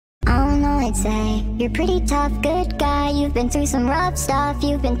I'd say you're pretty tough, good guy. You've been through some rough stuff.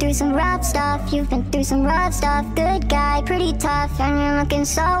 You've been through some rough stuff. You've been through some rough stuff. Good guy, pretty tough. And you're looking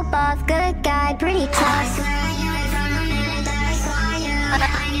so buff. Good guy, pretty tough. I swear I knew it from the minute that I saw you.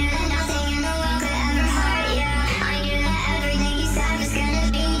 I knew that nothing in the world could ever hurt you. I knew that everything you said was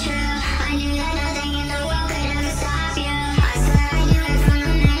gonna be true. I knew that nothing in the world could ever stop you. I swear I knew it from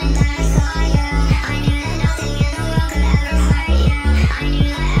the minute that I saw you. I knew that nothing in the world could ever hurt you. I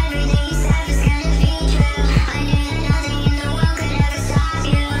knew that everything you said was gonna be true. I knew that nothing in the world could ever stop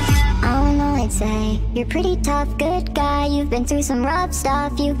you. All in all, I'd say you're pretty tough, good guy. You've been through some rough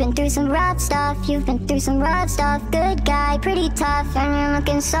stuff. You've been through some rough stuff. You've been through some rough stuff. Good guy, pretty tough. And you're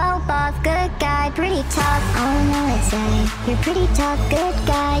looking so buff. Good guy, pretty tough. All in all, I'd say you're pretty tough, good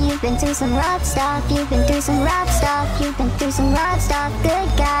guy. You've been through some rough stuff. You've been through some rough stuff. You've been through some rough stuff. Good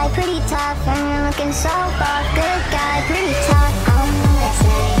guy, pretty tough. And you're looking so buff. Good guy, pretty tough.